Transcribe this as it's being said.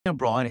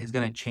abroad is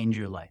going to change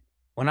your life.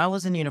 When I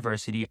was in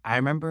university, I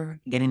remember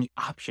getting the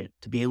option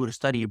to be able to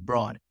study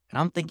abroad. And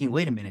I'm thinking,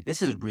 wait a minute,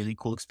 this is a really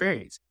cool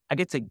experience. I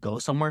get to go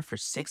somewhere for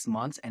 6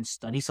 months and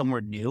study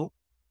somewhere new.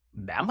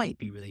 That might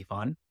be really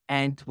fun.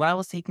 And when I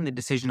was taking the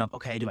decision of,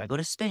 okay, do I go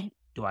to Spain?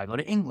 Do I go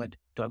to England?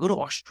 Do I go to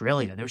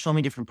Australia? There were so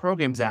many different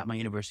programs that my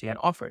university had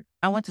offered.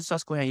 I went to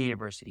Susquehanna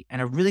University,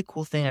 and a really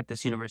cool thing that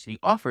this university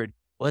offered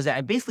was that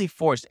I basically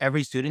forced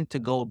every student to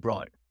go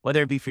abroad,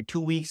 whether it be for 2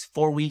 weeks,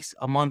 4 weeks,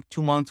 a month,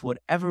 2 months,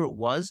 whatever it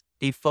was.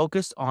 They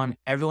focused on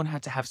everyone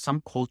had to have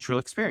some cultural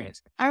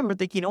experience. I remember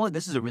thinking, you know what,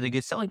 this is a really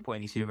good selling point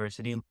in this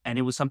university. And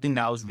it was something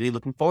that I was really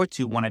looking forward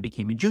to when I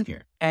became a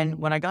junior. And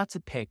when I got to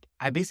pick,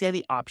 I basically had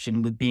the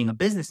option with being a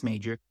business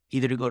major,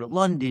 either to go to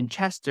London,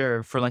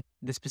 Chester for like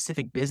the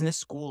specific business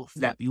school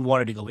that you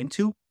wanted to go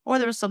into, or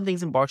there were some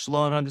things in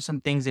Barcelona, there's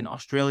some things in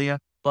Australia.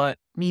 But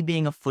me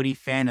being a footy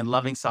fan and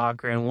loving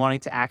soccer and wanting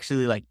to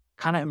actually like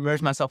kind of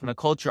immerse myself in the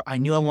culture, I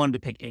knew I wanted to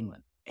pick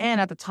England.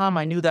 And at the time,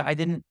 I knew that I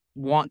didn't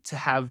want to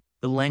have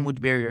the language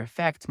barrier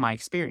affect my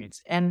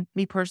experience. And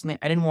me personally,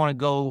 I didn't want to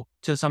go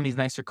to some of these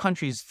nicer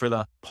countries for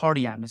the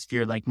party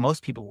atmosphere like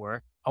most people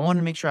were. I wanted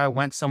to make sure I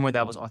went somewhere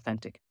that was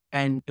authentic.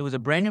 And it was a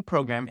brand new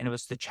program, and it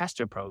was the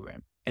Chester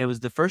program. And it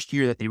was the first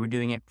year that they were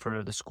doing it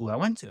for the school I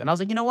went to. And I was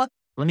like, you know what?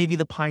 Let me be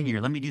the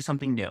pioneer. Let me do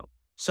something new.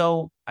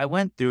 So I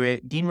went through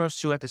it. Dean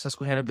Rosu at the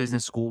Susquehanna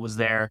Business School was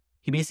there.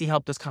 He basically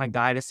helped us kind of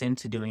guide us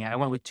into doing it. I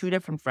went with two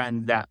different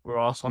friends that were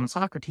also on the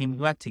soccer team. We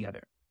went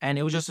together. And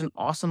it was just an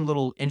awesome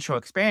little intro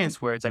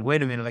experience where it's like,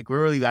 wait a minute, like we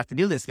really got to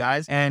do this,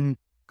 guys. And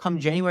come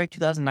January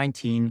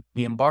 2019,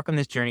 we embark on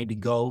this journey to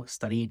go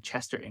study in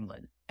Chester,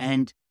 England.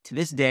 And to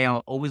this day,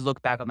 I'll always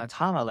look back on that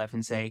time I left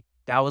and say,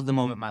 that was the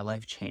moment my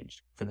life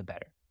changed for the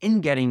better.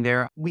 In getting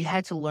there, we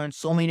had to learn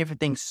so many different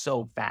things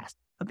so fast.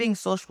 But being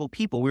sociable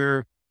people, we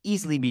were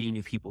easily meeting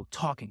new people,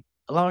 talking,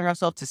 allowing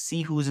ourselves to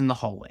see who was in the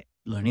hallway,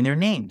 learning their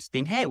names,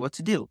 being, hey, what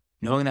to do,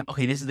 knowing that,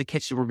 okay, this is the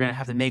kitchen, we're going to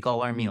have to make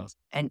all our meals.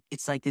 And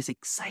it's like this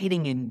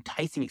exciting and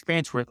enticing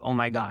experience where, oh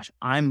my gosh,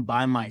 I'm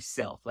by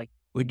myself. Like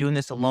we're doing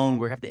this alone.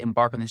 We have to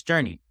embark on this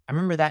journey. I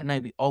remember that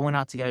night we all went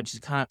out together to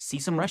kind of see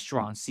some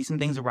restaurants, see some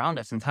things around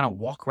us and kind of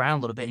walk around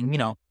a little bit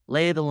and,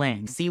 lay the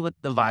land, see what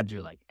the vibes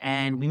are like.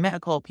 And we met a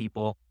couple of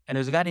people, and there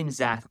was a guy named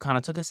Zach who kind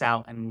of took us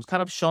out and was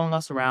kind of showing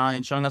us around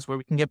and showing us where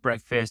we can get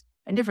breakfast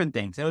and different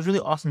things. And it was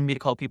really awesome to meet a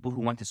couple of people who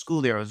went to school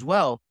there as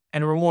well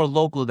and were more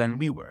local than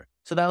we were.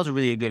 So that was a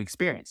really good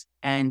experience.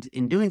 And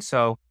in doing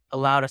so,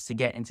 allowed us to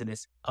get into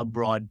this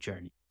abroad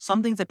journey.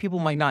 Some things that people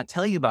might not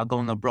tell you about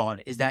going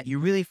abroad is that you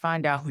really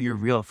find out who your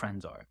real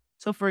friends are.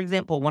 So for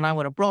example, when I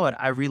went abroad,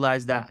 I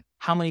realized that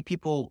how many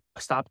people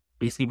stopped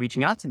basically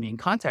reaching out to me and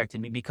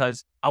contacting me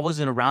because I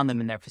wasn't around them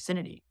in their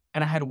vicinity.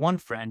 And I had one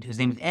friend whose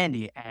name is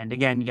Andy. And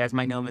again, you guys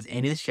might know him as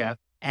Andy the chef.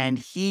 And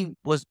he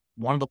was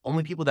one of the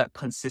only people that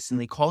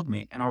consistently called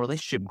me, and our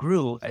relationship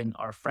grew and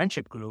our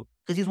friendship grew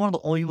because he's one of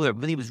the only people that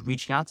really was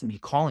reaching out to me,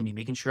 calling me,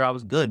 making sure I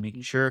was good,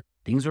 making sure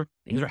things were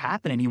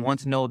happening. He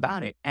wanted to know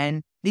about it.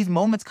 And these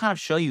moments kind of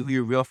show you who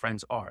your real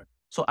friends are.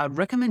 So I'd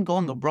recommend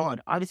going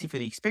abroad, obviously for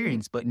the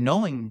experience, but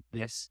knowing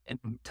this and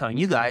telling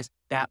you guys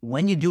that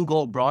when you do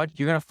go abroad,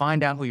 you're going to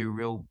find out who your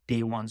real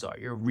day ones are,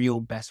 your real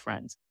best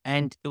friends.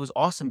 And it was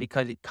awesome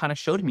because it kind of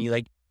showed me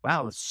like,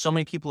 wow, so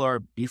many people are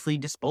basically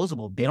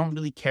disposable. They don't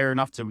really care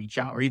enough to reach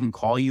out or even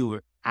call you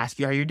or ask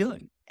you how you're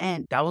doing.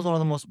 And that was one of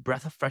the most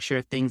breath of fresh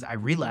air things I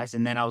realized.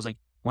 And then I was like,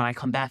 when I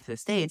come back to the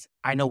States,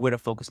 I know where to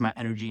focus my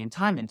energy and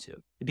time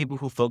into. The people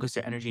who focus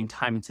their energy and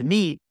time into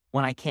me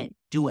when I can't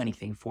do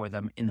anything for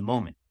them in the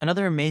moment.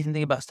 Another amazing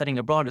thing about studying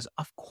abroad is,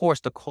 of course,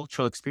 the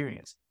cultural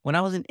experience. When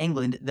I was in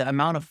England, the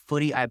amount of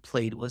footy I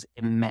played was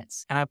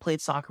immense. And I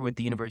played soccer with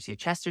the University of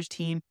Chester's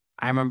team.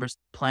 I remember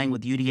playing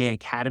with UDA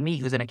Academy.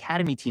 It was an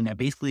academy team that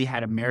basically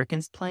had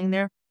Americans playing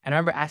there. And I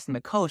remember asking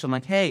the coach, I'm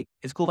like, hey,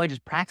 it's cool if I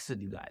just practice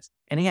with you guys.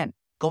 And again,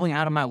 going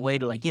out of my way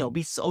to like,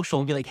 be social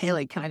and be like, hey,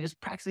 like, can I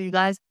just practice with you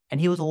guys? And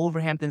he was a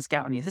Wolverhampton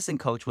scout, and the assistant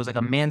coach was like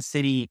a Man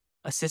City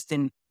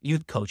assistant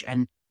youth coach.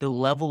 And the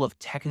level of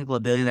technical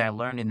ability that I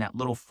learned in that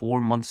little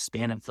 4-month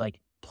span of like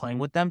playing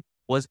with them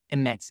was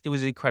immense. It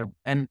was incredible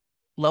and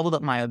leveled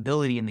up my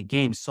ability in the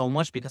game so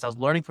much because I was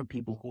learning from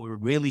people who were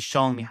really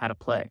showing me how to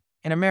play.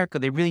 In America,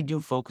 they really do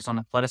focus on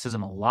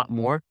athleticism a lot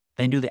more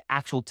than do the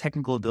actual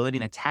technical ability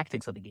and the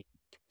tactics of the game.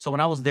 So when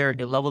I was there, it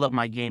leveled up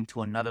my game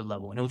to another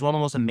level. And it was one of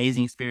the most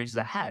amazing experiences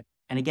I had.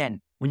 And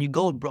again, when you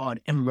go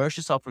abroad, immerse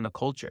yourself in the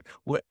culture,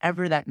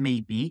 wherever that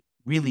may be,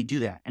 really do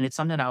that. And it's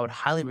something I would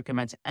highly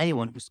recommend to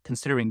anyone who's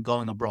considering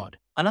going abroad.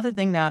 Another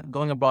thing that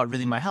going abroad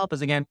really might help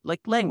is, again, like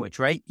language,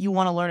 right? You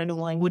want to learn a new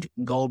language,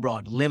 go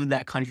abroad, live in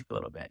that country for a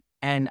little bit.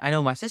 And I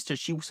know my sister,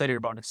 she studied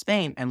abroad in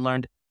Spain and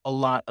learned a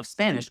lot of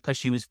Spanish because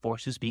she was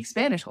forced to speak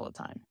Spanish all the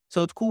time.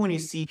 So it's cool when you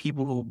see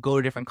people who go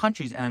to different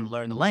countries and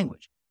learn the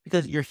language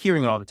because you're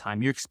hearing it all the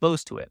time. You're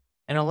exposed to it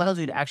and it allows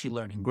you to actually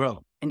learn and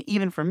grow. And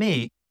even for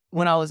me,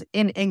 when I was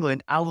in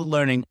England, I was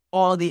learning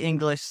all the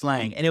English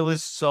slang and it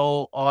was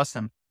so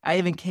awesome. I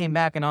even came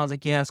back and I was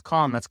like, yeah, it's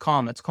calm. That's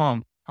calm. That's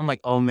calm. I'm like,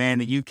 oh man,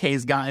 the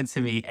UK's gotten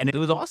to me and it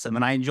was awesome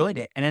and I enjoyed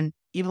it. And then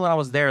even when I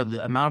was there,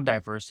 the amount of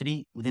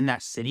diversity within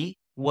that city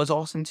was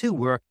awesome too,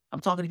 where I'm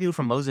talking to people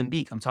from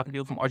Mozambique, I'm talking to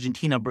people from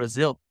Argentina,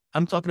 Brazil.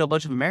 I'm talking to a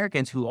bunch of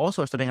Americans who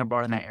also are studying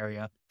abroad in that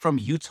area from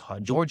Utah,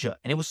 Georgia.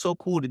 And it was so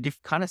cool to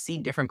kind of see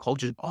different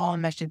cultures all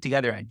meshed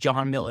together at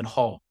John Milton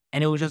Hall.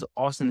 And it was just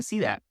awesome to see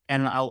that.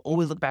 And I'll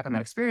always look back on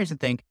that experience and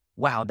think,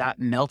 wow, that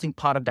melting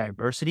pot of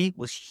diversity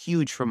was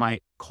huge for my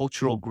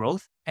cultural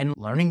growth and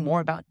learning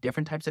more about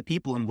different types of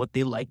people and what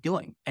they like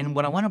doing. And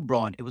when I went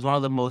abroad, it was one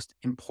of the most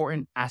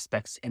important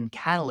aspects and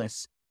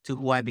catalysts to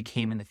who I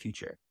became in the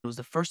future. It was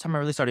the first time I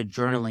really started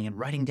journaling and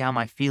writing down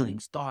my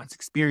feelings, thoughts,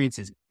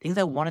 experiences, things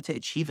I wanted to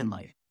achieve in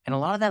life. And a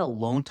lot of that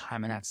alone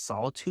time and that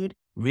solitude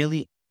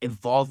really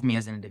evolved me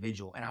as an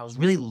individual. And I was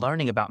really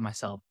learning about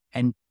myself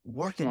and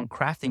working on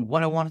crafting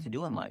what I wanted to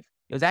do in life.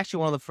 It was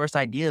actually one of the first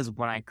ideas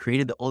when I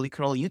created the Oli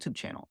Canola YouTube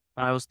channel.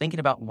 When I was thinking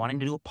about wanting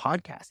to do a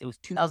podcast. It was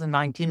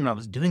 2019 when I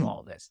was doing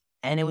all of this.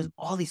 And it was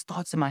all these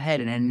thoughts in my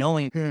head and then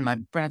knowing my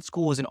friend at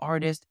school was an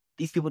artist.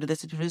 These people do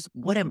this.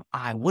 What am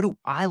I? What do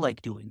I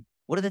like doing?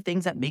 What are the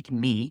things that make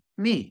me,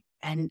 me?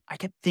 And I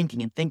kept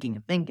thinking and thinking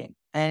and thinking.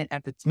 And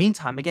at the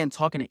meantime, again,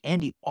 talking to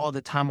Andy all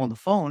the time on the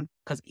phone,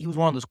 because he was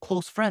one of those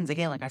close friends,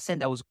 again, like I said,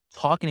 that was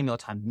talking to me all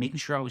the time, making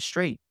sure I was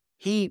straight.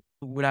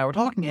 When I were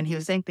talking, and he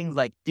was saying things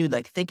like, dude,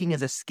 like thinking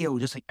is a skill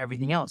just like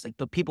everything else. Like,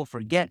 but people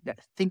forget that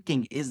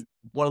thinking is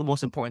one of the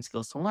most important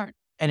skills to learn.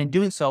 And in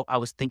doing so, I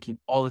was thinking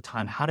all the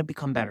time how to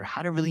become better,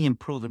 how to really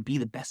improve and be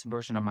the best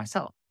version of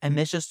myself. And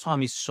this just taught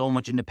me so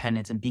much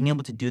independence and being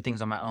able to do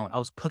things on my own. I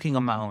was cooking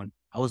on my own.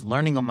 I was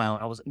learning on my own.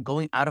 I was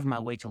going out of my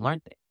way to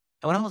learn things.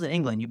 And when I was in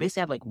England, you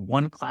basically have like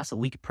one class a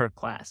week per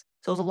class.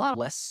 So it was a lot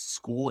less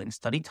school and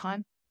study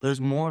time.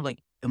 There's more like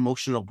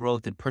emotional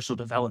growth and personal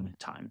development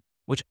time,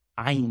 which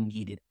I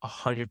needed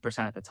 100%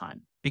 at the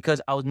time because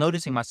I was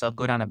noticing myself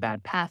go down a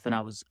bad path when I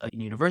was in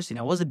university and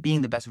I wasn't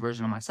being the best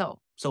version of myself.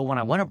 So when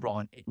I went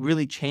abroad, it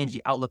really changed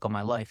the outlook of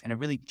my life and it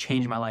really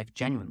changed my life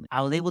genuinely.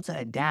 I was able to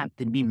adapt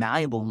and be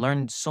malleable and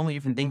learn so many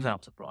different things when I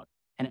was abroad.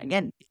 And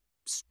again, it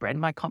spread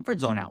my comfort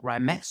zone out where I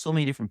met so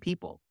many different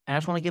people. And I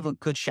just want to give a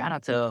good shout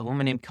out to a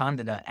woman named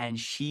Candida, and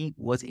she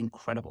was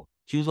incredible.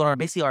 She was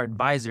basically our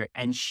advisor,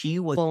 and she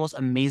was one of the most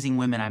amazing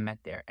women I met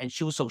there. And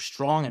she was so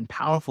strong and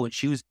powerful, and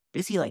she was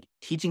basically like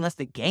teaching us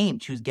the game.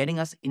 She was getting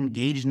us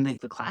engaged in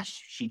the class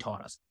she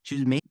taught us.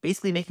 She was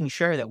basically making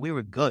sure that we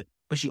were good,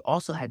 but she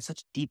also had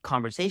such deep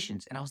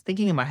conversations. And I was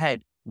thinking in my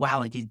head, wow,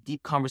 like these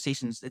deep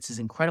conversations, this is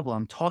incredible.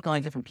 I'm talking to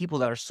like different people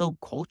that are so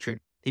cultured.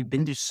 They've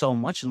been through so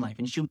much in life.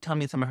 And she would tell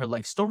me some of her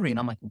life story. And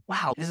I'm like,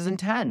 wow, this is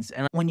intense.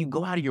 And when you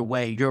go out of your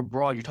way, you're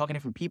abroad, you're talking to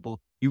different people,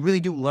 you really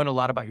do learn a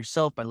lot about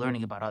yourself by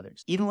learning about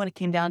others. Even when it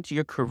came down to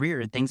your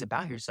career and things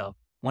about yourself.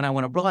 When I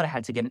went abroad, I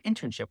had to get an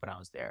internship when I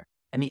was there.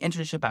 And the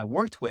internship I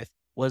worked with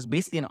was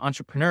basically an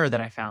entrepreneur that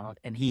I found.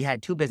 And he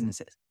had two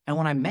businesses. And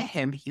when I met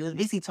him, he was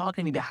basically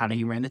talking to me about how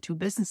he ran the two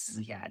businesses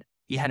he had.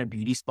 He had a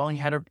beauty spa and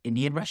he had an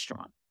Indian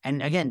restaurant.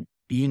 And again,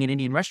 being an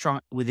Indian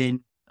restaurant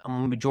within a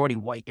majority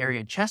white area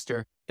in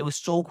Chester, it was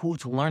so cool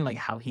to learn like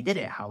how he did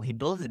it, how he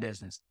built the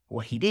business,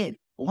 what he did.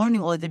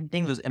 Learning all the different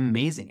things was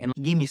amazing. And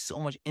he gave me so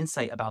much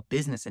insight about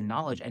business and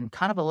knowledge and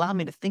kind of allowed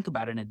me to think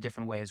about it in a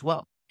different way as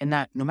well. And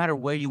that no matter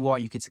where you are,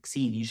 you can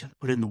succeed. You just have to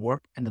put in the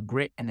work and the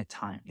grit and the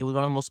time. It was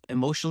one of the most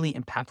emotionally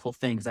impactful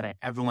things that I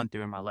ever went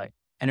through in my life.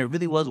 And it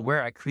really was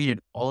where I created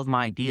all of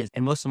my ideas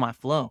and most of my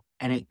flow.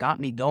 And it got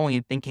me going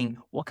and thinking,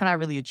 what can I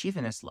really achieve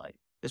in this life?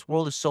 This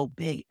world is so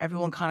big.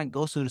 Everyone kind of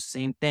goes through the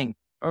same thing.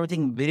 I remember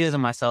taking videos of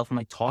myself and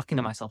like talking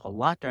to myself a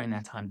lot during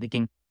that time,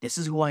 thinking, this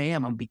is who I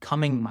am. I'm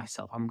becoming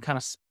myself. I'm kind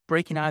of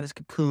breaking out of this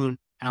cocoon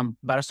and I'm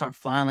about to start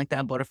flying like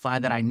that butterfly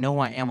that I know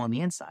I am on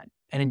the inside.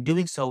 And in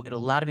doing so, it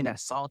allowed me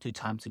that solitude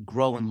time to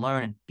grow and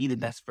learn and be the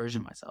best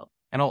version of myself.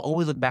 And I'll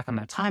always look back on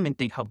that time and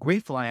think how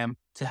grateful I am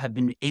to have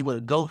been able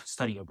to go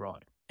study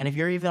abroad. And if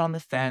you're even on the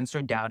fence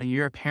or doubting,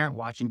 you're a parent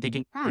watching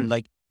thinking,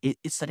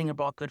 is studying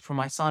abroad good for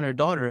my son or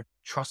daughter?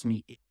 Trust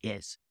me, it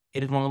is.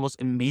 It is one of the most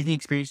amazing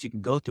experiences you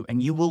can go through,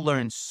 and you will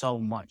learn so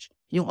much.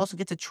 You'll also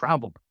get to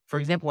travel. For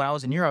example, when I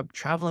was in Europe,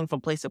 traveling from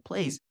place to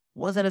place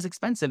wasn't as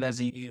expensive as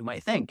you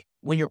might think.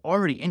 When you're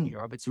already in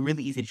Europe, it's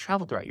really easy to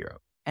travel throughout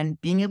Europe. And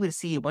being able to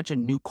see a bunch of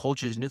new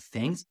cultures, new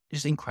things, is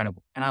just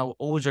incredible. And I will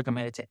always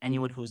recommend it to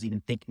anyone who's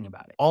even thinking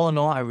about it. All in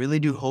all, I really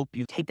do hope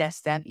you take that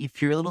step.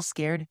 If you're a little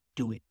scared,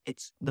 do it.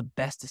 It's the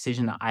best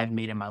decision that I've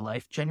made in my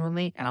life,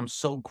 genuinely. And I'm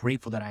so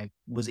grateful that I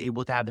was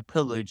able to have the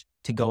privilege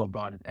to go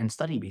abroad and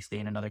study basically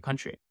in another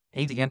country.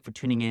 Thanks again for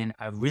tuning in.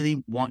 I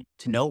really want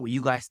to know what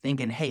you guys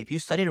think. And hey, if you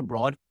studied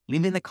abroad,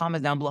 leave in the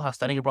comments down below how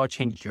studying abroad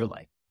changed your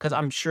life. Because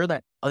I'm sure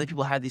that other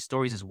people have these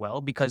stories as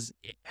well because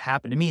it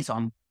happened to me.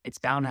 So it's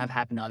bound to have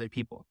happened to other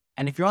people.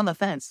 And if you're on the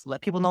fence,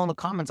 let people know in the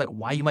comments like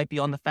why you might be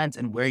on the fence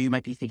and where you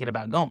might be thinking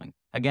about going.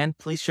 Again,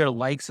 please share,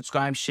 like,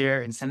 subscribe,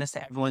 share, and send this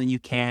to everyone that you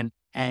can.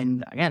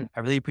 And again,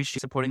 I really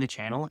appreciate supporting the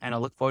channel and I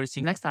look forward to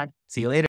seeing you next time. See you later.